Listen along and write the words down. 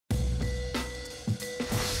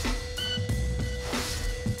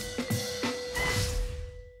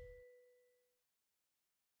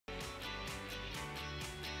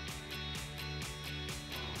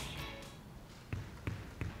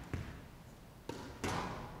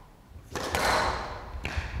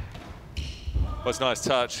Was a nice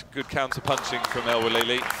touch. Good counter punching from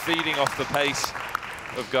Welily, feeding off the pace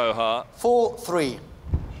of Gohar. 4-3.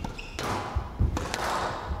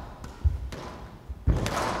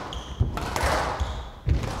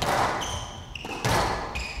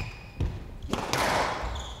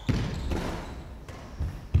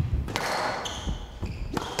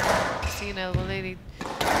 Seen Welily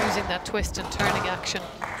using that twist and turning action.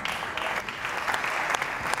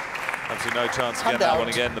 Absolutely no chance to get that one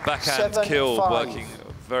again. The backhand kill working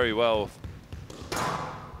very well.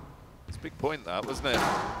 It's a big point, that, wasn't it?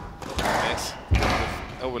 Yes.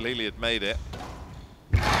 Welily had made it.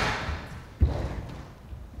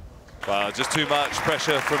 Wow, just too much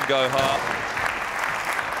pressure from Gohar.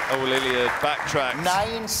 Welily had backtracked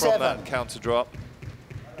from that counter drop.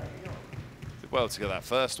 Did well to get that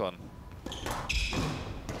first one.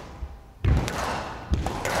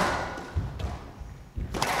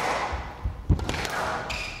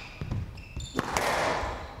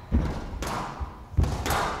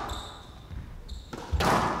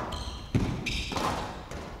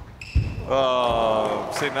 Oh,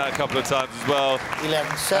 I've seen that a couple of times as well.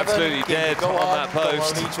 11-7. Absolutely dead on that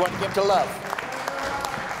post. Gohar needs one game to love.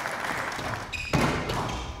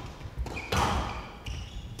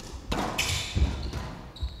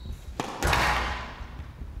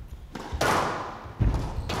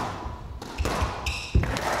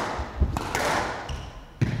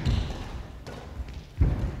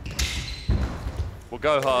 Well,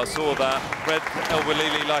 Gohar saw that, read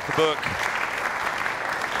Welily like a book.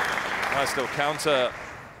 Nice little counter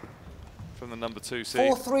from the number 2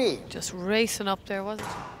 seed. 4-3. Just racing up there, wasn't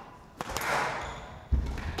it?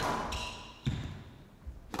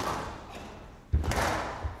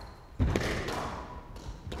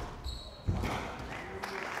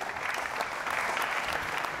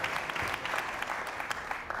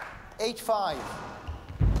 Eight-5.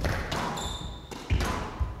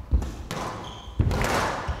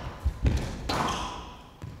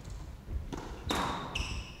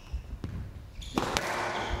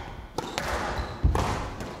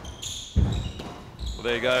 Well,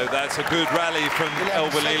 there you go. That's a good rally from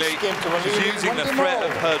Welily. She's using the threat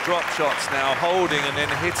of her drop shots now, holding and then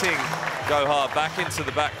hitting Gohar back into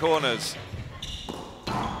the back corners.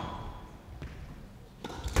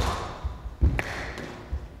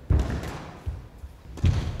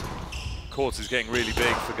 Court is getting really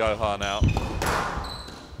big for Gohar now.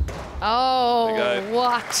 Oh,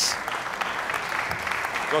 what?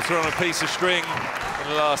 Got her on a piece of string in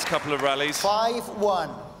the last couple of rallies. 5-1.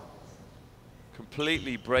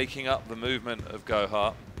 Completely breaking up the movement of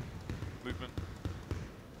Gohar. Movement.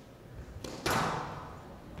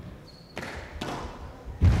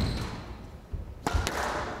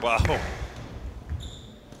 Wow. Whoa.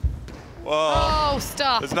 Oh,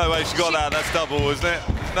 stop. There's no way she got that. That's double, wasn't it?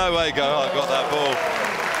 There's no way Gohar got that ball.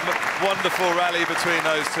 Wonderful rally between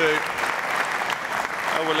those two.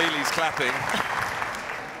 Welily's clapping.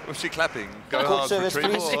 Was she clapping? Gohar's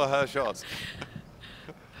retrieval or her shots?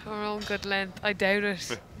 Her own good length. I doubt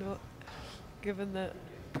it. No, given the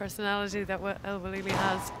personality that Welily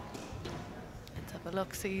has. Let's have a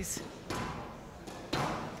look, sees.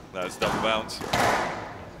 That's double bounce.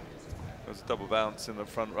 There's a double bounce in the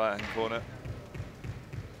front right-hand corner.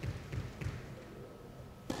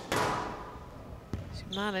 She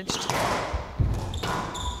managed.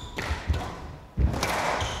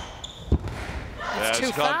 Yeah,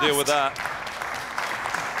 she can't deal with that.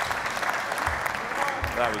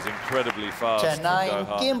 That was incredibly fast.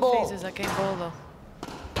 10-9, game ball. Phases that game ball, though.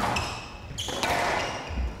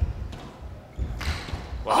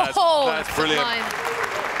 Well, that's brilliant.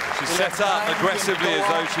 She set up aggressively as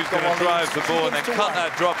though she was going to drive the ball and then cut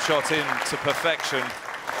that drop shot in to perfection.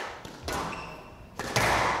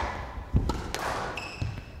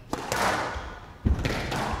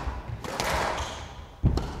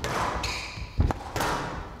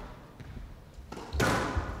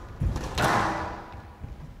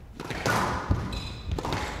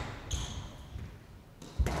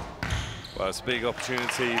 Well, it's a big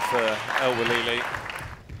opportunity for Welily.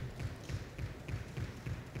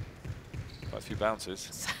 Quite a few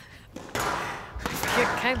bounces. If you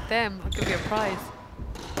count them, I'll give you a prize.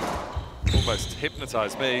 Almost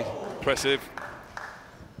hypnotised me. Impressive.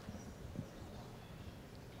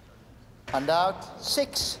 And out,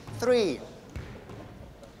 6-3.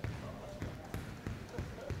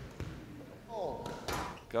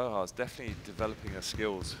 Gohar's definitely developing her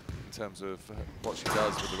skills in terms of what she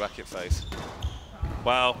does with the racket face.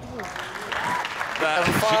 Wow.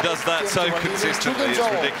 She does that so consistently, it's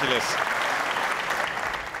ridiculous.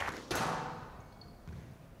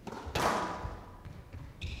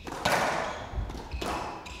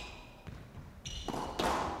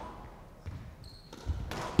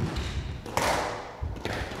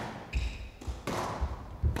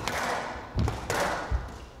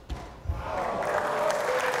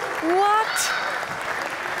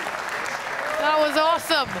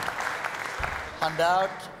 awesome. And out,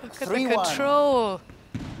 Look at 3-1. the control.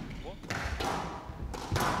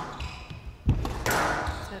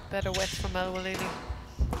 It's a better wet from Welily.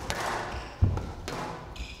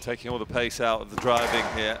 Taking all the pace out of the driving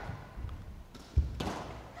here.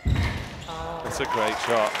 That's a great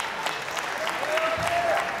shot.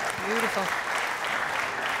 Beautiful.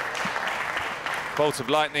 Bolt of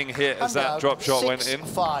lightning here as And that out, drop shot went in.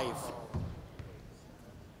 6-5.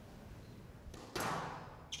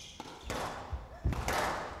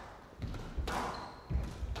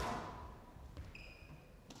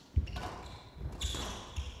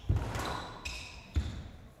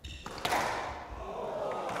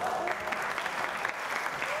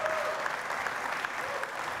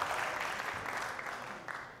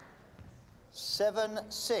 Seven,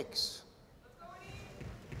 6.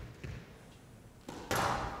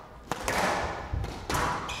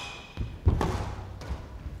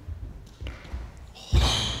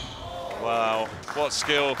 Wow, what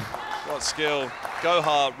skill, what skill.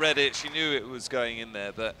 Gohar read it, she knew it was going in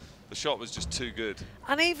there, but the shot was just too good.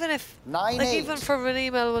 And even if, 9-8. like even for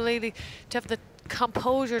Raneem Welily to have the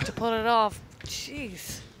composure to pull it off,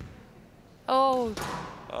 jeez. Oh.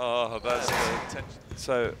 Oh, that's good.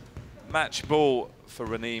 So, match ball for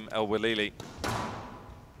Raneem Welily.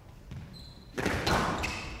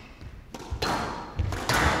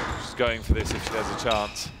 She's going for this if she has a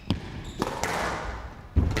chance.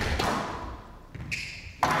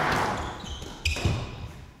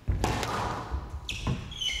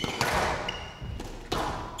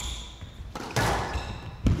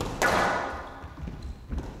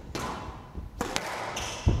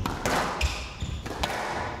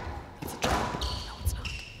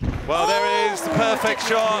 Well, there it is, the perfect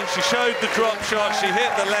shot. She showed the drop shot, she hit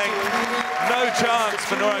the length. No chance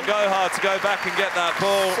for Noreen Gohar to go back and get that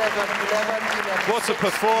ball. 7, 11, 11, What a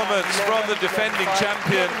performance from the defending 5,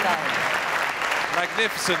 champion. 9.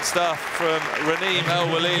 Magnificent stuff from Raneem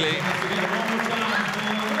Welily.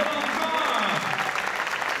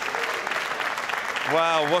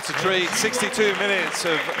 Wow, what a treat. 62 minutes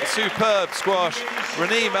of superb squash.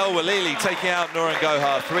 Raneem Welily taking out Noreen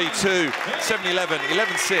Gohar. 3-2, 7-11,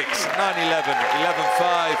 11-6, 9-11,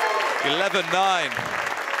 11-5, 11-9.